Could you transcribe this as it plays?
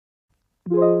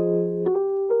Your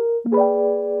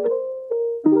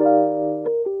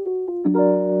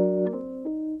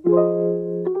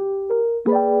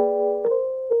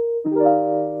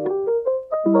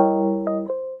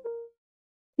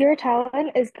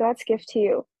talent is God's gift to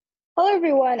you. Hello,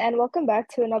 everyone, and welcome back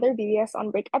to another BBS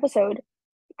On Break episode.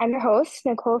 I'm your host,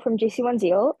 Nicole from JC1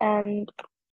 Zeal, I'm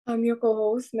your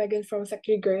co-host, Megan from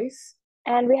Secretary Grace.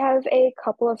 and we have a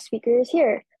couple of speakers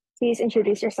here. Please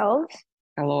introduce yourselves.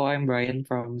 Hello, I'm Brian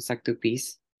from Sec2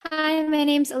 Peace. Hi, my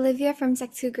name's Olivia from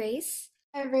Sec2 Grace.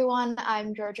 Hi everyone,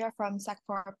 I'm Georgia from Sec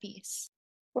 4 Peace.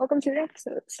 Welcome to the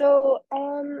episode.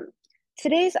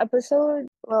 Today's episode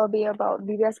will be about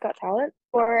BBS Got Talent.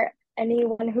 For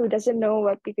anyone who doesn't know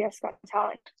what BBS Got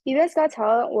Talent, BBS Got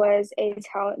Talent was a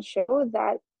talent show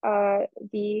that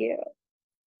the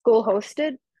school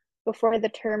hosted before the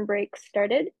term break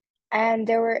started, and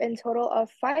there were in total of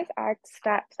 5 acts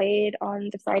that played on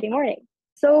the Friday morning.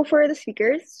 So for the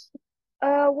speakers,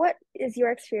 what is your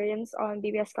experience on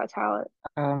BBS Got Talent?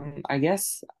 I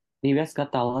guess BBS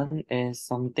Got Talent is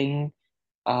something,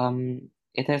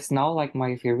 it is now like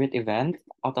my favorite event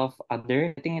out of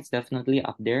other. I think it's definitely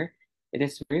up there. It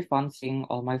is very fun seeing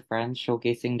all my friends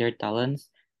showcasing their talents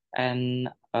and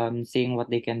seeing what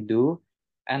they can do.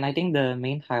 And I think the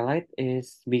main highlight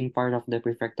is being part of the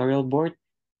prefectorial board.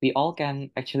 We all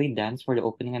can actually dance for the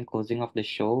opening and closing of the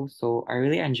show. So I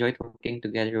really enjoyed working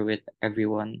together with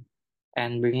everyone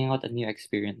and bringing out a new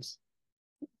experience.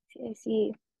 I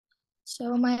see.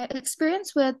 So my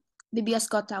experience with BBS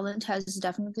Got Talent has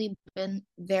definitely been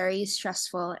very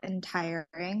stressful and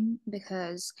tiring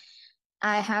because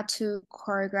I had to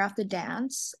choreograph the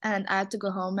dance and I had to go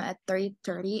home at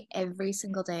 3:30 every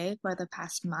single day for the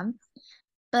past month.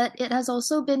 But it has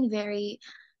also been very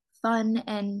fun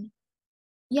and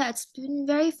yeah, it's been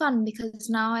very fun because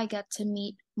now I get to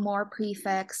meet more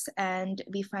prefects and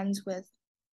be friends with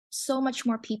so much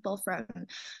more people from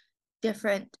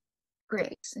different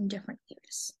grades and different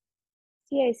years.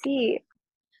 Yeah, I see.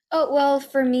 Oh, well,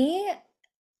 for me,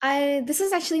 this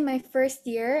is actually my first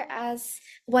year as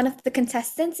one of the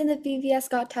contestants in the BBS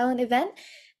Got Talent event.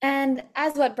 And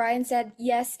as what Brian said,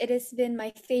 yes, it has been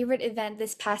my favorite event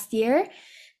this past year.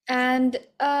 And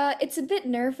it's a bit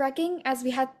nerve-wracking as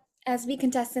we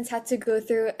contestants had to go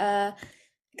through a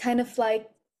kind of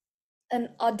like an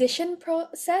audition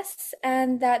process,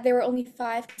 and that there were only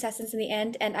 5 contestants in the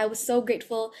end, and I was so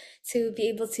grateful to be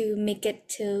able to make it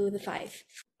to the 5.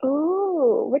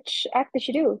 Oh, which act did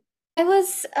you do? I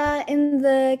was in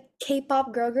the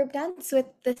K-pop girl group dance with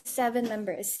the 7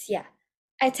 members. Yeah.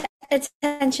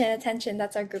 Attention,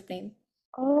 that's our group name.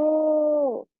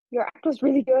 Oh, your act was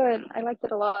really good. I liked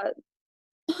it a lot.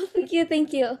 Thank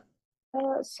you.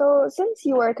 So since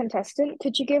you were a contestant,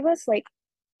 could you give us like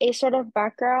a sort of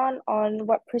background on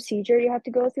what procedure you had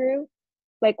to go through?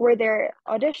 Like, were there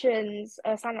auditions,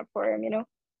 sign up form?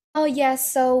 Oh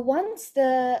yes, so once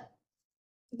the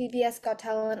BBS Got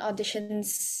Talent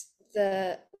auditions,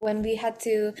 the when we had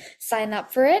to sign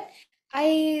up for it,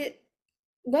 I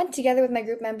went together with my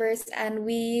group members and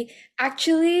we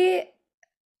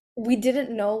didn't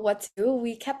know what to do.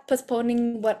 We kept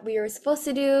postponing what we were supposed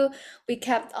to do. We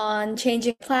kept on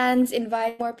changing plans,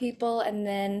 inviting more people, and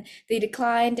then they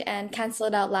declined and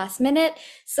canceled out last minute.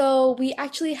 So we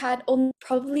actually had only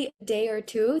probably a day or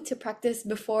two to practice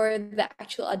before the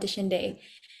actual audition day.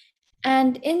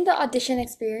 And in the audition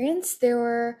experience, there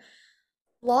were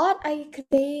a lot, I could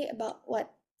say about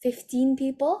what, 15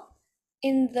 people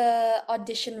in the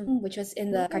audition room, which was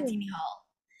in the Kartini Hall.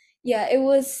 Yeah, it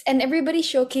was, and everybody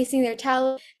showcasing their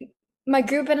talent. My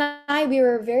group and I, we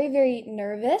were very, very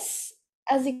nervous.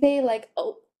 As you say, like,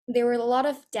 oh, there were a lot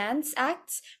of dance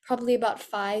acts, probably about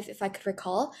 5, if I could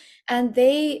recall. And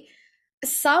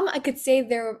some I could say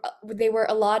they were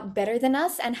a lot better than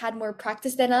us and had more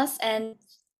practice than us. And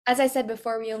as I said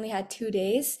before, we only had 2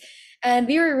 days. And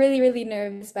we were really, really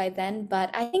nervous by then,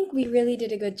 but I think we really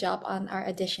did a good job on our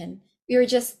audition. We were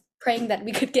just praying that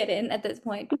we could get in at this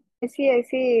point. I see, I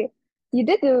see. You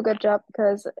did do a good job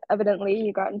because evidently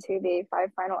you got into the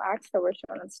 5 final acts that were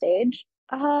shown on stage.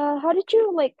 How did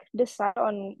you like decide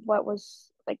on what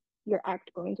was like your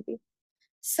act going to be?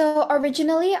 So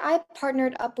originally, I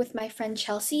partnered up with my friend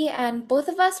Chelsea, and both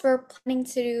of us were planning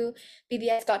to do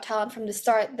BBS Got Talent from the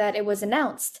start that it was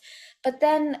announced. But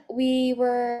then we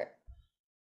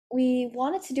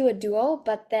wanted to do a duo,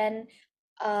 but then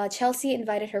Chelsea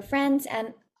invited her friends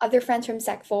and other friends from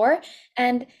Sec 4,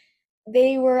 and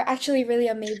they were actually really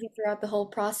amazing throughout the whole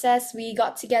process. We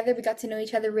got together, we got to know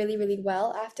each other really, really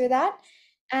well after that.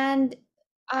 And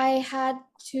I had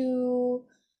to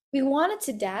we wanted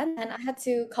to dance, and I had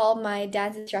to call my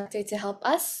dance instructor to help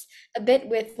us a bit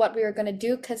with what we were going to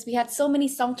do because we had so many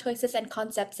song choices and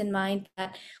concepts in mind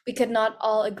that we could not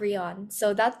all agree on.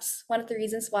 So that's one of the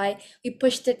reasons why we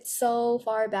pushed it so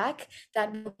far back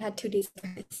that we had 2 days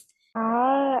first.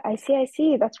 I see, I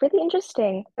see. That's really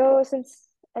interesting. So since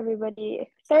everybody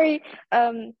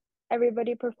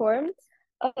performed,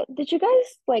 did you guys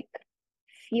like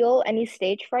feel any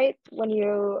stage fright when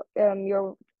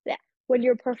when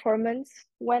your performance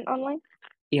went online?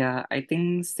 Yeah, I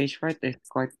think stage fright is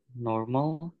quite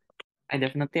normal. I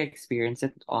definitely experienced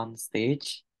it on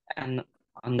stage, and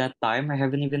on that time, I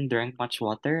haven't even drank much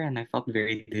water, and I felt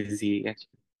very dizzy.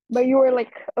 But you were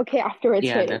like okay afterwards,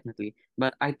 Yeah, right? definitely.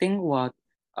 But I think what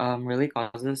really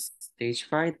causes stage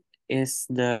fright is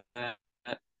the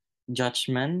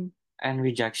judgment and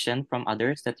rejection from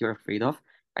others that you're afraid of.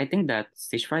 I think that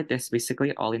stage fright is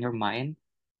basically all in your mind,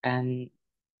 and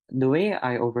the way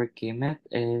I overcame it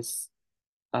is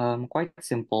quite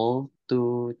simple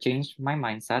to change my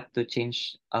mindset, to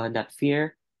change that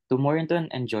fear to more into an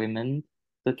enjoyment,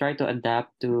 to try to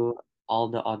adapt to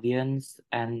all the audience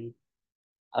and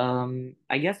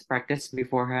I guess practice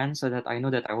beforehand so that I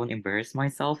know that I won't embarrass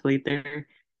myself later.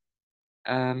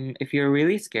 If you're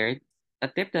really scared, a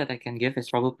tip that I can give is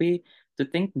probably to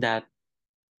think that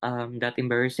that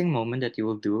embarrassing moment that you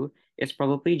will do is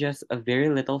probably just a very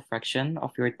little fraction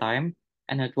of your time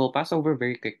and it will pass over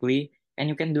very quickly and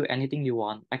you can do anything you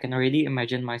want. I can already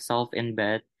imagine myself in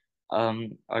bed,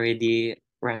 already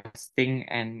resting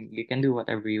and you can do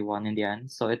whatever you want in the end.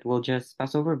 So it will just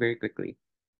pass over very quickly.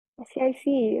 I see, I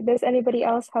see. Does anybody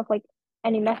else have like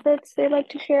any methods they'd like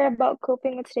to share about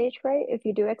coping with stage fright if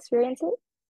you do experience it?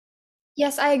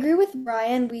 Yes, I agree with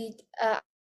Brian.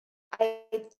 I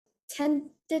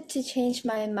tended to change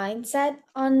my mindset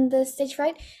on the stage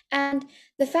fright. And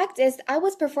the fact is, I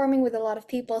was performing with a lot of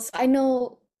people, so I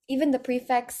know even the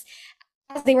prefects,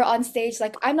 as they were on stage,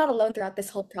 like I'm not alone throughout this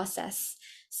whole process.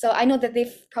 So I know that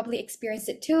they've probably experienced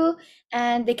it too,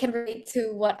 and they can relate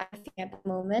to what I'm feeling at the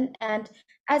moment. And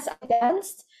as I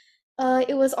danced,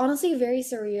 it was honestly very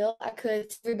surreal. I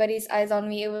could see everybody's eyes on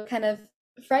me. It was kind of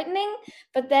frightening,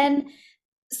 but then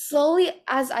slowly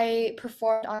as I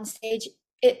performed on stage,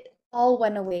 it all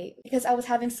went away because I was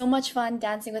having so much fun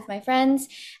dancing with my friends,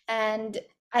 and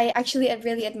I actually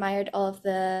really admired all of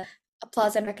the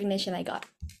applause and recognition I got.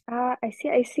 I see,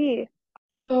 I see.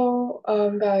 So,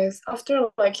 guys, after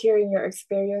like hearing your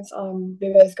experience on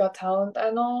BBS Got Talent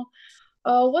and all,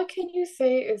 what can you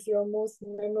say is your most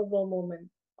memorable moment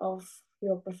of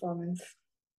your performance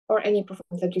or any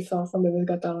performance that you saw from BBS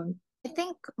Got Talent? I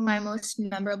think my most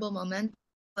memorable moment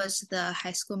was the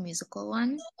High School Musical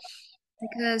one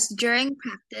because during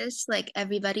practice, like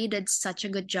everybody did such a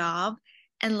good job.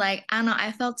 And like, I don't know,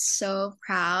 I felt so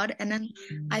proud. And then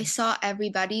I saw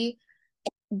everybody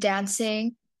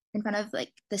dancing in front of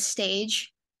like the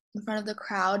stage, in front of the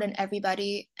crowd, and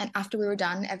everybody. And after we were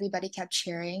done, everybody kept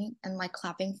cheering and like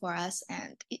clapping for us.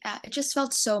 And yeah, it just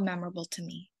felt so memorable to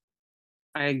me.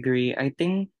 I agree. I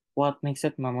think what makes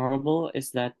it memorable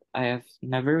is that I have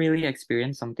never really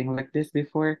experienced something like this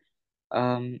before.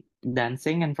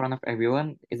 Dancing in front of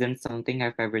everyone isn't something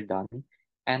I've ever done.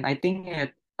 And I think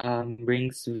it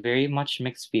brings very much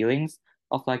mixed feelings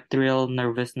of like thrill,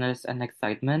 nervousness, and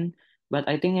excitement. But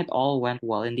I think it all went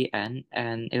well in the end,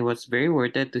 and it was very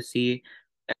worth it to see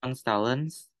everyone's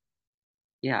talents.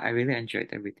 Yeah, I really enjoyed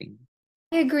everything.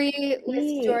 I agree with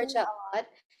See. Georgia a lot,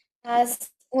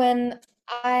 as when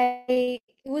it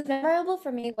was memorable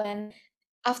for me when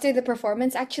after the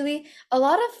performance, actually, a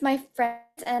lot of my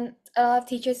friends and a lot of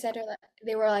teachers said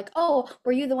they were like, "Oh,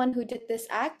 were you the one who did this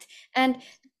act?" And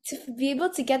to be able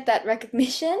to get that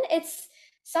recognition, it's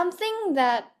something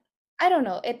that I don't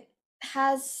know. It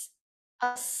has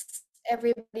us,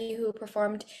 everybody who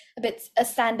performed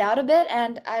stand out a bit,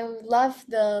 and I love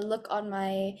the look on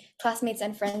my classmates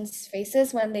and friends'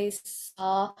 faces when they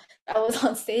saw I was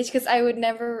on stage because I would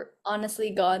never honestly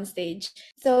go on stage.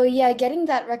 So yeah, getting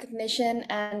that recognition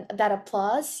and that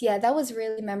applause, yeah, that was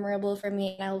really memorable for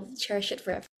me and I'll cherish it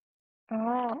forever.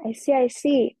 I see, I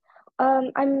see.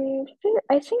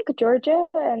 I think Georgia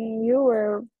and you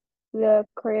were the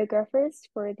choreographers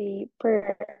for the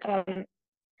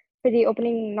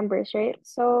opening numbers, right?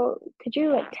 So could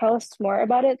you like tell us more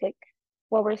about it? Like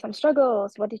what were some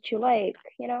struggles? What did you like,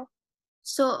 you know?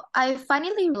 So I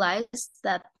finally realized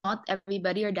that not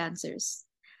everybody are dancers,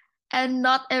 and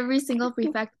not every single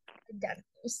prefect are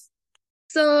dancers.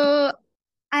 So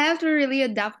I have to really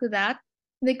adapt to that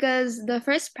because the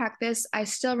first practice I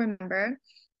still remember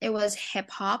it was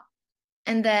hip hop,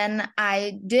 and then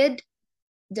I did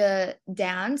the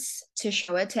dance to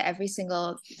show it to every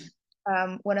single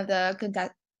one of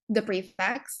the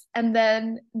prefects, and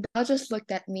then they'll just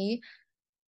looked at me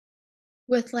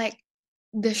with like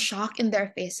the shock in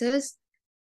their faces,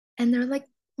 and they're like,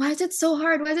 "Why is it so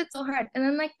hard? Why is it so hard?" And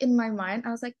then like in my mind,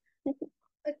 I was like,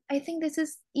 "But I think this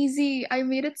is easy. I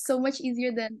made it so much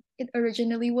easier than it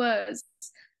originally was."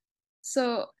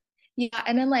 So yeah,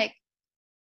 and then like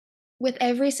with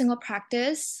every single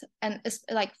practice, and it's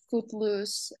like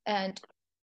Footloose and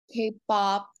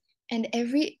K-pop and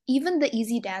even the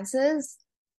easy dances,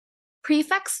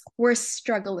 prefects were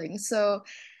struggling. So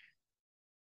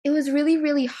it was really,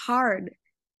 really hard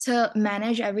to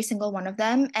manage every single one of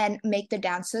them and make the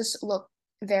dances look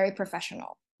very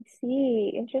professional. I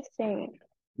see. Interesting.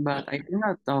 But I think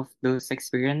out of those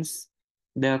experience,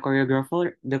 the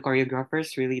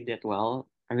choreographers really did well.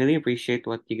 I really appreciate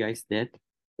what you guys did.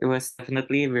 It was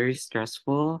definitely very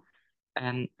stressful,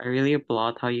 and I really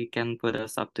applaud how you can put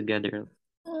us up together.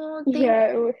 Oh, thank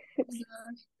Yeah, you.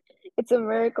 it's a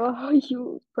miracle how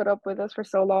you put up with us for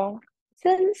so long.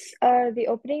 Since the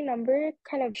opening number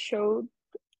kind of showed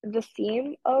the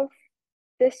theme of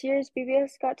this year's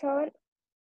BBS Got Talent,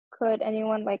 could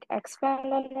anyone like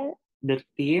expand on it? The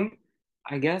theme,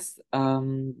 I guess,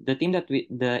 the theme that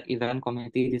the event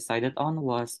committee decided on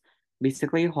was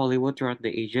basically Hollywood throughout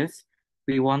the ages.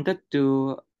 We wanted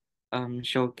to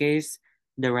showcase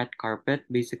the red carpet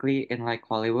basically in like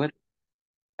Hollywood,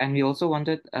 and we also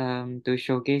wanted to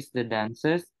showcase the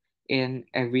dances in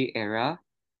every era.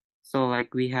 So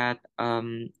like we had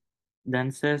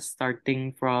dances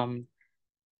starting from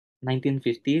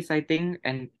 1950s, I think,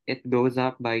 and it goes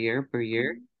up by year per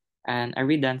year. And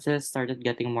every dances started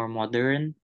getting more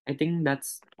modern. I think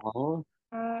that's all.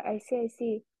 I see, I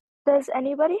see. Does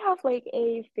anybody have like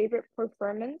a favorite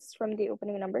performance from the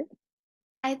opening number?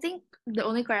 I think the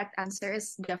only correct answer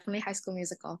is definitely High School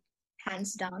Musical.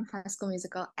 Hands down, High School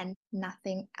Musical and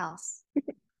nothing else.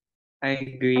 I I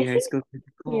agree. High think, School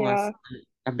Musical was yeah.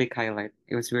 a big highlight.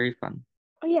 It was very fun.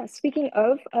 Oh yeah, speaking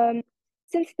of,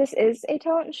 since this is a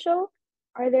talent show,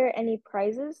 are there any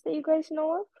prizes that you guys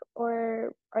know of?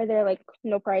 Or are there like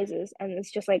no prizes and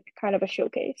it's just like kind of a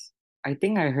showcase? I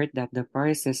think I heard that the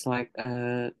price is like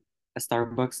a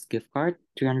Starbucks gift card,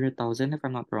 300,000 if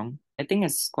I'm not wrong. I think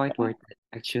it's quite worth it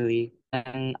actually.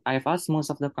 And I've asked most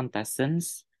of the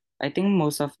contestants. I think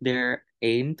most of their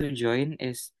aim to join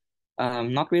is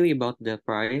not really about the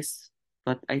price,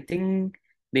 but I think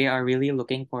they are really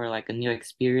looking for like a new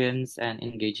experience and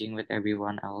engaging with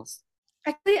everyone else.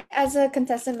 Actually, as a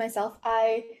contestant myself,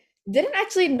 I didn't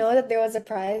actually know that there was a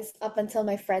prize up until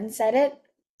my friend said it,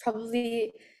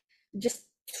 probably just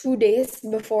 2 days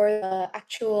before the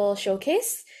actual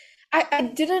showcase. I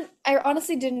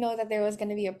honestly didn't know that there was going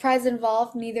to be a prize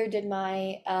involved, neither did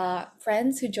my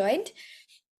friends who joined.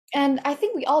 And I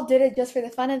think we all did it just for the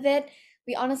fun of it.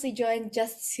 We honestly joined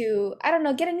just to, I don't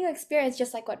know, get a new experience,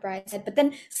 just like what Brian said. But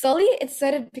then slowly it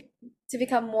started to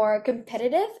become more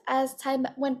competitive as time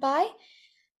went by.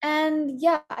 And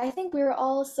yeah, I think we were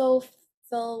all so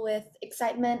filled with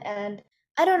excitement and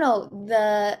I don't know,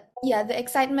 the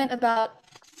excitement about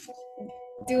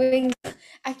doing the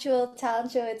actual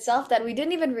talent show itself that we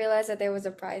didn't even realize that there was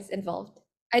a prize involved.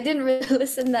 I didn't really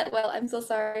listen that well. I'm so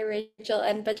sorry, Rachel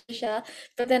and Patricia,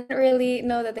 but then didn't really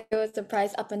know that there was a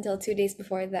prize up until 2 days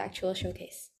before the actual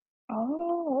showcase.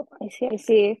 Oh, I see, I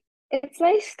see. It's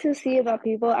nice to see that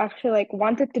people actually like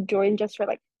wanted to join just for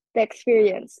like the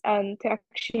experience and to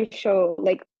actually show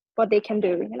like what they can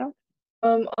do, you know?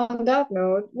 On that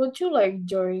note, would you like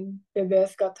join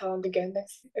BBS Got Talent again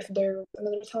next if there was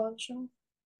another talent show?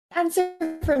 Answer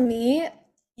for me,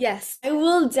 yes, I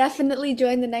will definitely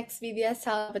join the next BBS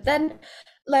Talent. But then,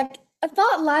 like, a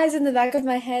thought lies in the back of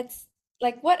my head,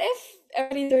 like, what if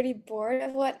everybody's already bored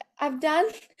of what I've done?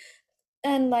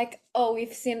 And like, oh,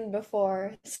 we've seen it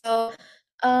before. So,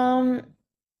 um,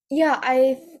 yeah,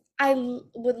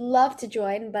 would love to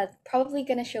join, but probably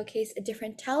gonna showcase a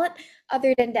different talent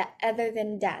other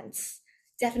than dance.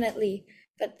 Definitely.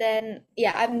 But then,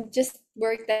 yeah, I'm just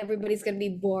worried that everybody's gonna be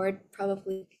bored,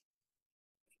 probably.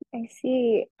 I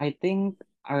see. I think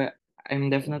I'm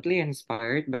definitely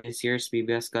inspired by this year's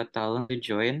BBS Got Talent to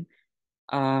join.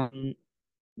 Um,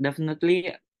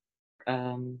 Definitely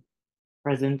um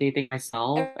presenting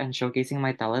myself and showcasing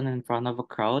my talent in front of a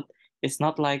crowd is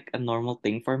not like a normal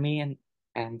thing for me,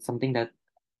 and something that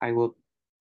I will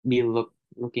be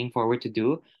looking forward to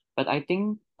do. But I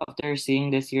think after seeing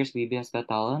this year's BBS Got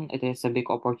Talent, it is a big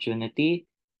opportunity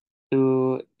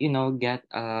to, get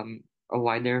a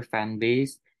wider fan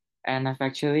base. And I've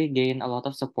actually gained a lot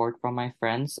of support from my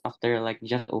friends after like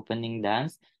just opening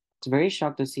dance. was very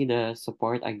shocked to see the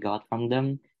support I got from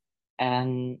them.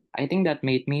 And I think that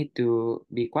made me to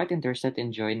be quite interested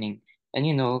in joining. And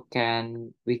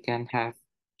we can have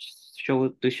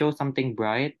show something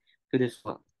bright to this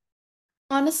world.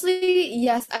 Honestly,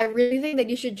 yes, I really think that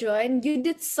you should join. You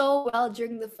did so well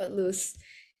during the Footloose.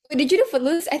 Did you do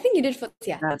Footloose? I think you did Footloose,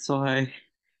 yeah. That's why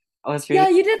I was Yeah,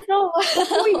 really you did so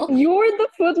Wait, well. you're the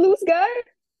Footloose guy?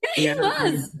 yeah, He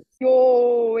was.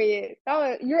 Yo, wait.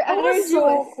 Your That was energy so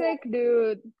was cool. sick,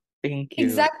 dude. thank you.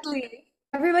 Exactly.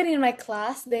 Everybody in my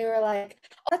class, they were like,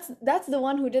 "Oh, that's the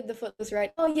one who did the Footloose,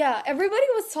 right?" Oh yeah, everybody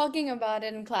was talking about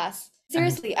it in class.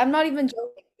 Seriously, I'm not even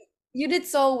joking. You did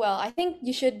so well. I think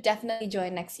you should definitely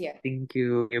join next year. Thank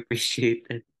you. I appreciate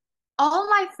it. All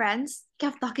my friends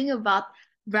kept talking about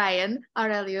Brian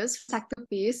Aurelius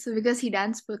Piece because he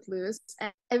danced Footloose.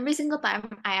 And every single time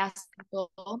I ask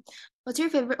people, what's your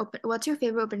favorite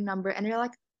opening number? And they're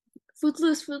like,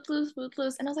 Footloose, Footloose,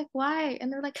 Footloose. And I was like, why?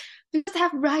 And they're like, because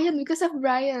of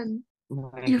Brian.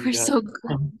 My You were God. so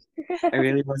good. I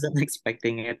really wasn't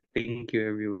expecting it. Thank you,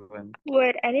 everyone.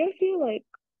 Would any of you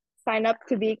sign up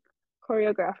to be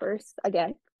choreographers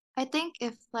again? I think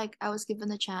if like I was given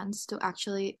the chance to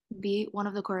actually be one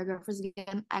of the choreographers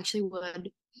again, I actually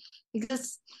would.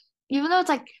 Because even though it's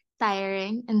like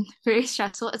tiring and very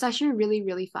stressful, it's actually really,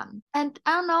 really fun. And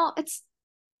I don't know, it's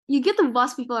you get to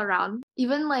boss people around.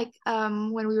 Even like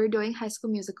when we were doing High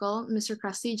School Musical, Mr.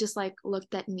 Krusty just like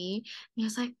looked at me and he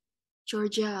was like,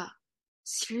 Georgia,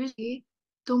 seriously,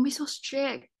 don't be so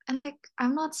strict. And like,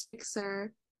 I'm not strict,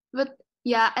 sir. But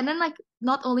yeah, and then like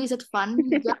not only is it fun,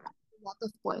 you get a lot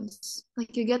of points.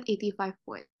 Like you get 85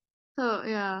 points. So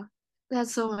yeah, it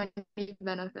has so many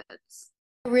benefits.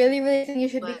 I really, really think you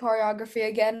should be But choreography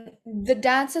again. The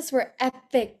dances were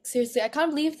epic. Seriously, I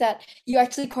can't believe that you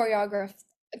actually choreographed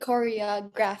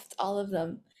all of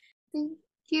them.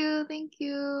 thank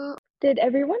you. Did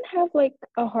everyone have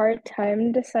a hard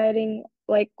time deciding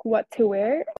what to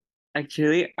wear?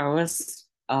 Actually, I was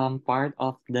part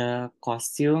of the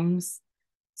costumes.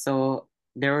 So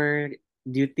there were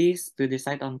duties to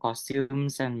decide on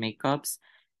costumes and makeups,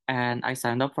 and I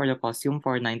signed up for the costume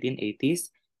for 1980s.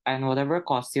 And whatever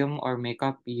costume or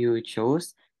makeup you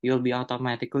chose, you'll be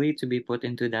automatically to be put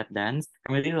into that dance.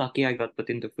 I'm really lucky I got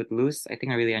put into Footloose. I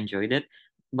think I really enjoyed it.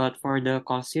 But for the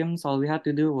costumes, all we had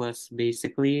to do was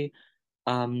basically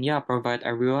provide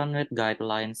everyone with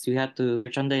guidelines. We had to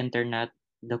search on the internet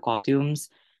the costumes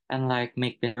and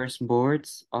make Pinterest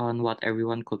boards on what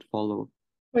everyone could follow.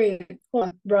 Wait,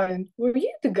 hold on, Brian. Were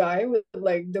you the guy with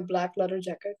like the black leather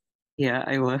jacket? Yeah,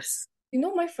 I was.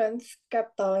 My friends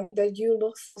kept telling that you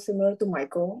look so similar to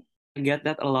Michael. I get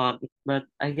that a lot, but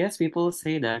I guess people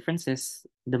say the difference is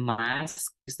the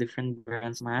mask is different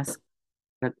brands mask.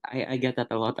 But I get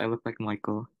that a lot. I look like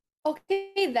Michael.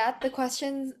 Okay,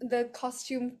 the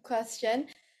costume question.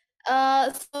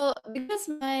 So because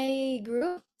my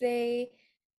group,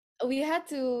 we had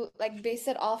to like base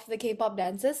it off the K-pop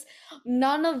dances.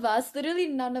 Literally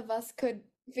none of us could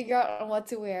figure out on what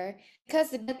to wear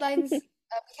because the deadlines, we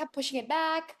kept pushing it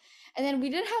back, and then we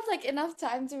didn't have like enough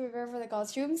time to prepare for the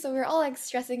costume, so we were all like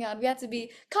stressing out. We had to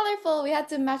be colorful, we had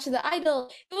to match the idol.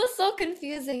 It was so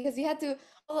confusing because we had to.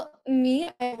 Well,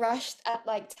 I rushed at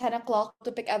like 10 o'clock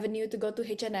to pick Avenue to go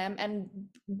to H&M and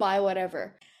buy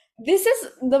whatever. This is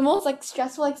the most like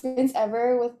stressful experience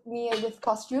ever with me with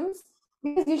costumes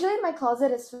because usually my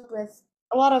closet is filled with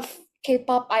a lot of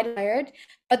K-pop idol hired,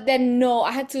 but then no,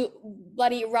 I had to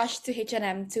bloody rush to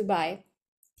H&M to buy.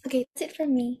 Okay, that's it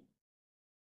from me.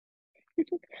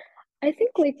 I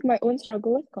think my own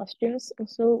struggle with costumes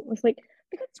also was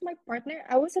because my partner,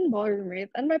 I was in ballroom, right?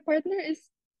 And my partner is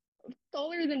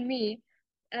taller than me,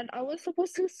 and I was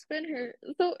supposed to spin her.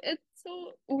 So it's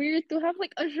so weird to have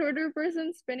a shorter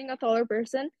person spinning a taller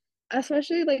person,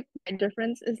 especially my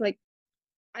difference is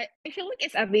I feel like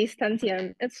it's at least 10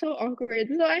 cm. It's so awkward.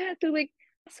 So I had to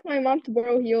ask my mom to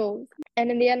borrow heels. And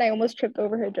in the end I almost tripped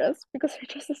over her dress because her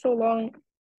dress is so long.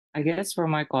 I guess for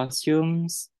my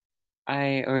costumes,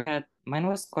 mine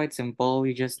was quite simple.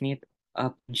 We just need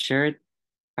a shirt,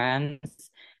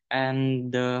 pants,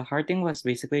 and the hard thing was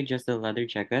basically just the leather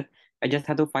jacket. I just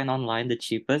had to find online the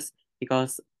cheapest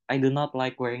because I do not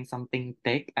like wearing something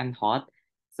thick and hot.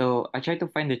 So I tried to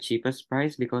find the cheapest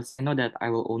price because I know that I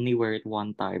will only wear it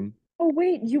one time. Oh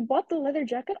wait, you bought the leather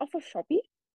jacket off of Shopee?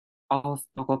 Off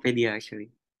Tokopedia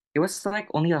actually. It was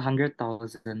only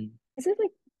 100,000. Is it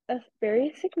a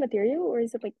very thick material or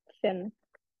is it thin?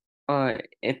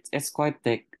 It's quite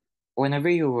thick. Whenever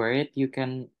you wear it, you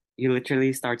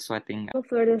literally start sweating. Go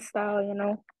for the style,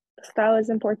 Style is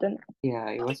important. Yeah,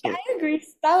 it was Okay, I agree.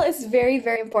 Style is very,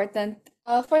 very important.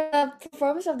 For the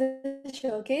performance of the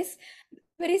showcase,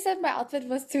 everybody said my outfit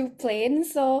was too plain,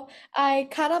 so I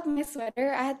cut up my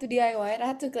sweater. I had to DIY it. I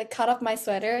had to like cut up my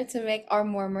sweater to make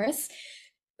arm warmers.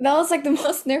 That was like the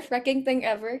most nerve-wracking thing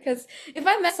ever, because if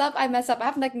I mess up, I mess up. I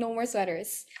have like no more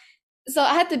sweaters. So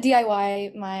I had to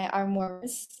DIY my arm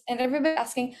warmers, and everybody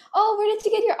asking, "Oh, where did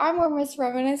you get your arm warmers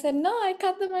from?" And I said, "No, I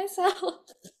cut them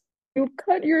myself." You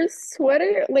cut your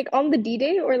sweater like on the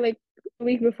D-Day or like a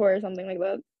week before or something like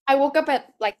that? I woke up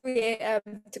at like 3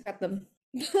 a.m. to cut them.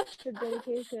 The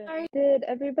dedication. Sorry. Did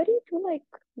everybody do like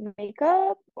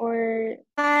makeup or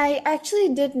I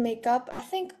actually did makeup. I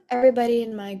think everybody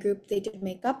in my group they did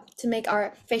makeup to make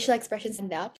our facial expressions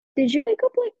stand out. did you wake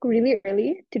up like really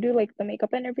early to do like the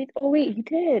makeup and everything? Oh wait, you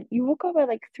did. You woke up at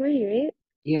like 3, right?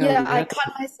 Yeah, we I had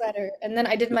cut my sweater and then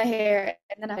I did my hair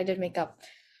and then I did makeup.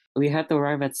 we had to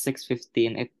arrive at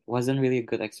 6:15. It wasn't really a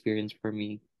good experience for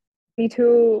me. Me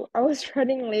too. I was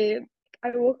running late.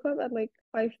 I woke up at like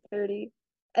 5:30.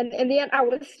 And in the end I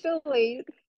was still late.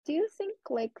 Do you think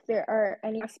like there are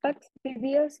any aspects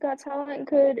BBS Got Talent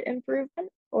could improve on?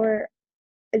 Or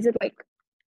is it like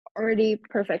already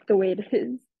perfect the way it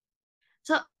is?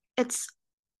 So it's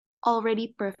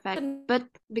already perfect, but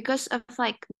because of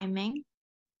like timing,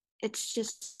 it's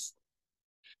just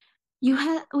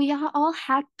all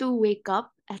had to wake up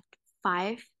at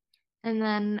 5 and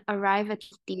then arrive at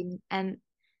 15, and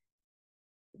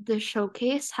the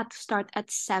showcase had to start at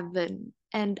 7,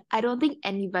 and I don't think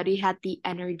anybody had the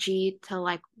energy to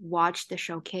like watch the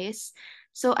showcase.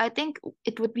 So I think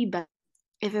it would be better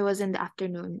if it was in the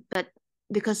afternoon, but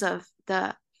because of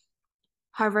the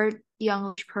Harvard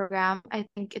Young Leaders program, I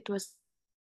think it was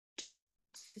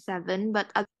 7,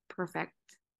 but perfect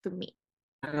to me.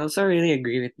 I also really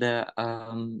agree with the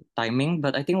timing,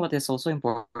 but I think what is also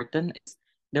important is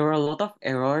there were a lot of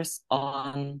errors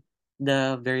on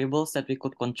the variables that we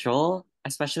could control,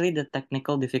 especially the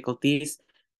technical difficulties.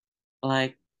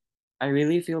 Like, I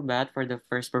really feel bad for the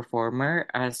first performer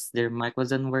as their mic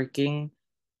wasn't working.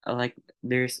 Like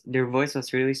their voice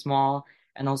was really small,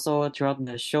 and also throughout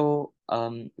the show,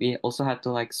 we also had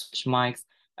to like switch mics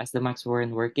as the mics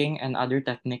weren't working, and other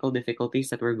technical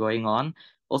difficulties that were going on.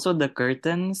 Also, the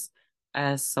curtains,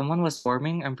 as someone was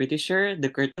forming, I'm pretty sure the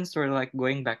curtains were like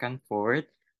going back and forth.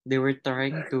 They were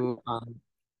trying to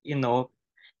you know,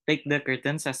 pick the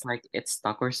curtains as like it's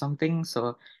stuck or something.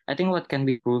 So I think what can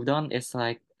be improved on is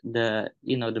like the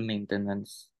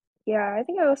maintenance. Yeah, I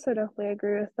think I also definitely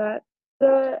agree with that.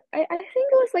 I think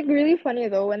it was like really funny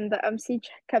though when the MC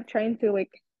kept trying to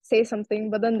like say something,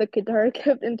 but then the guitar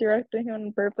kept interrupting him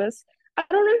on purpose. I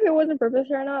don't know if it was on purpose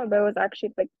or not, but it was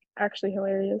actually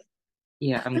hilarious.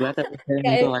 Yeah, I'm glad that it turned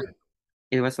Yeah, into like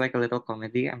it was like a little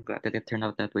comedy. I'm glad that it turned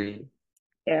out that way.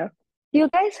 Yeah. Do you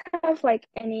guys have like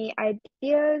any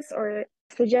ideas or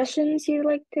suggestions you'd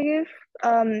like to give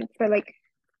for like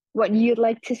what you'd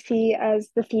like to see as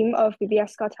the theme of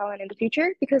BBS Got Talent in the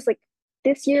future? Because like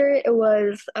this year it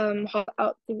was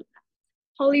out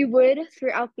Hollywood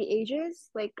throughout the ages,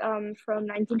 like from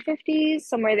 1950s,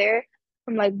 somewhere there,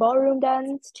 from like ballroom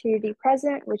dance to the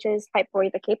present, which is Hype Boy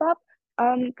the K-pop.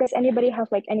 Does anybody have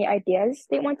like any ideas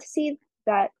they want to see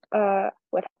that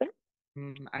would happen?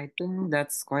 I think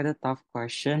that's quite a tough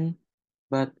question,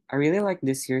 but I really like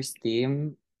this year's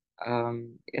theme.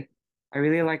 I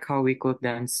really like how we could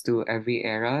dance to every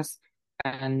eras,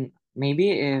 and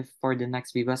maybe if for the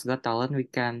next Viva's Got Talent,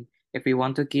 if we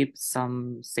want to keep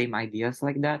some same ideas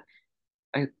like that,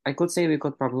 I could say we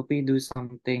could probably do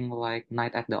something like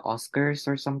Night at the Oscars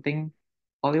or something.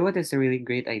 Hollywood is a really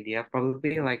great idea.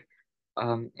 Probably like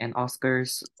an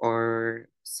Oscars or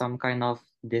some kind of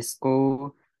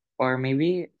disco or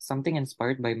maybe something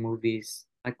inspired by movies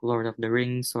like Lord of the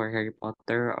Rings or Harry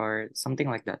Potter or something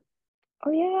like that. Oh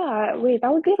yeah, wait,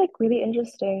 that would be like really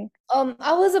interesting.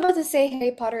 I was about to say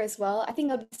Harry Potter as well. I think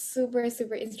that'd be super,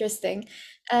 super interesting.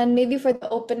 And maybe for the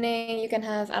opening, you can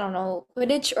have, I don't know,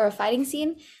 Quidditch or a fighting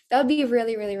scene. That would be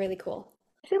really, really, really cool.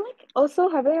 I feel like also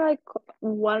having like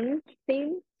one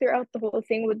theme throughout the whole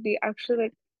thing would be actually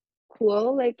like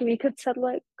cool. Like we could set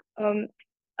like um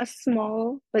a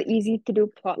small but easy to do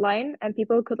plot line and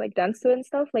people could like dance to it and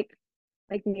stuff like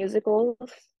musicals,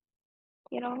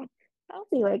 you know. That would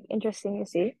be like interesting to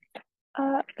see.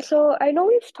 So I know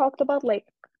we've talked about like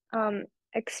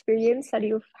experience that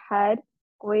you've had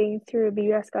going through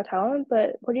BBS Got Talent,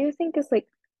 but what do you think is like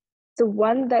the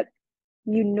one that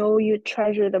you know you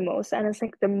treasure the most and it's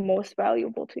like the most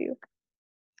valuable to you?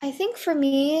 I think for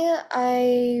me,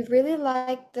 I really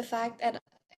like the fact that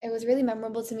It was really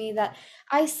memorable to me that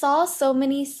I saw so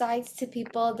many sides to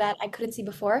people that I couldn't see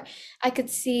before. I could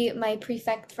see my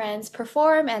prefect friends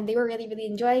perform and they were really, really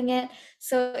enjoying it.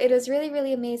 So it was really,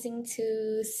 really amazing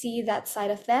to see that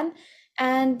side of them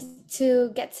and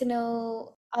to get to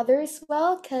know others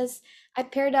well, because I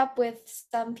paired up with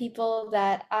some people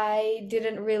that I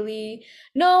didn't really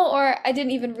know or I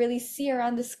didn't even really see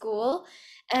around the school.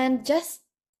 And just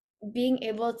being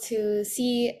able to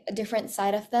see a different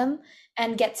side of them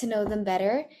and get to know them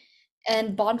better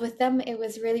and bond with them, it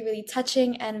was really, really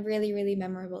touching and really, really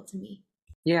memorable to me.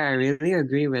 Yeah, I really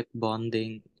agree with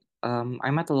bonding. I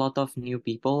met a lot of new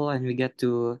people and we get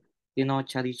to,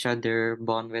 chat each other,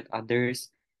 bond with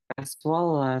others, as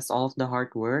well as all of the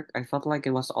hard work. I felt like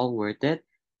it was all worth it.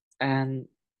 And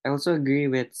I also agree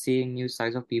with seeing new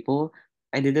sides of people.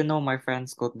 I didn't know my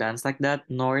friends could dance like that,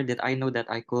 nor did I know that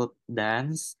I could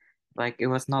dance. Like it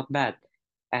was not bad.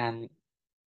 And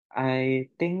I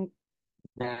think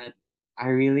that I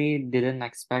really didn't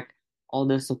expect all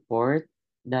the support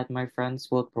that my friends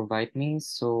will provide me.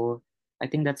 So I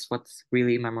think that's what's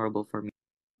really memorable for me.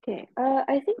 Okay,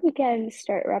 I think we can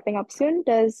start wrapping up soon.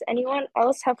 Does anyone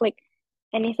else have like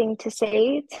anything to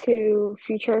say to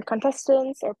future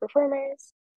contestants or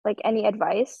performers? Like any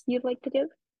advice you'd like to give?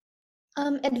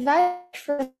 Advice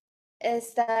for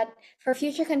is that for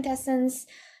future contestants,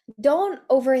 don't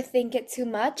overthink it too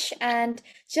much and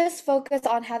just focus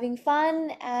on having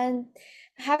fun and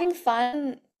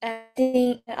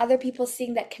seeing and other people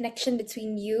seeing that connection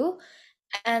between you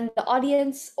and the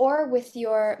audience or with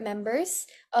your members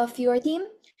of your team.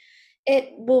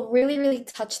 It will really, really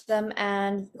touch them,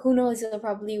 and who knows, you'll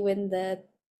probably win the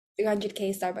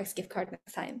 300K Starbucks gift card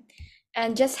next time.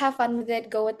 And just have fun with it,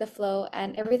 go with the flow,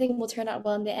 and everything will turn out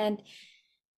well in the end.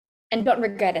 And don't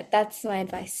regret it. That's my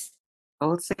advice. I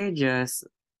would say just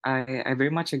I very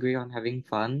much agree on having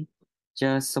fun.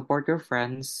 Just support your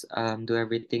friends, do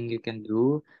everything you can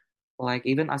do. Like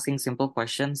even asking simple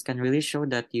questions can really show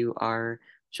that you are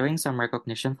showing some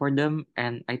recognition for them,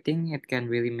 and I think it can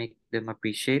really make them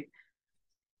appreciate.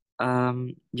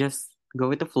 Just go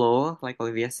with the flow, like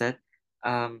Olivia said.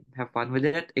 Have fun with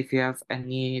it. If you have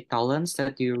any talents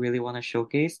that you really want to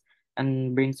showcase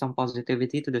and bring some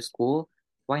positivity to the school,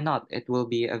 why not? It will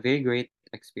be a very great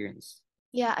experience.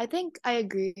 Yeah, I think I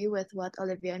agree with what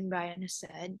Olivia and Brian has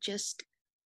said. Just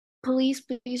please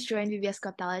join BBS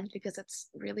Got Talent because it's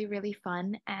really, really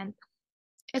fun. And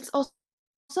it's also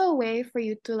a way for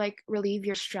you to like relieve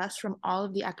your stress from all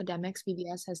of the academics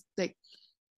BBS has like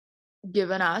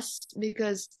given us,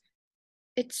 because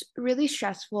it's really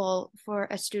stressful for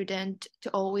a student to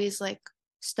always like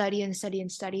study and study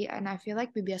and study. And I feel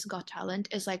like BBS Got Talent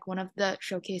is like one of the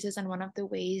showcases and one of the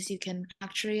ways you can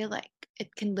actually like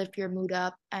it can lift your mood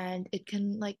up and it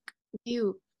can like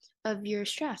you of your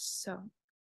stress. So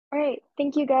All right,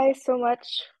 thank you guys so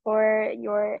much for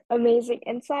your amazing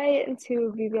insight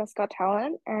into BBS Got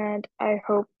Talent, and I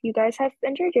hope you guys have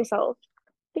enjoyed yourself.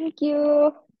 Thank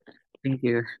you. Thank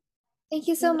you. Thank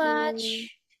you so Thank you.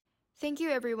 much. Thank you,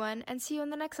 everyone, and see you in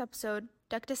the next episode.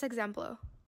 Ductus Exemplo.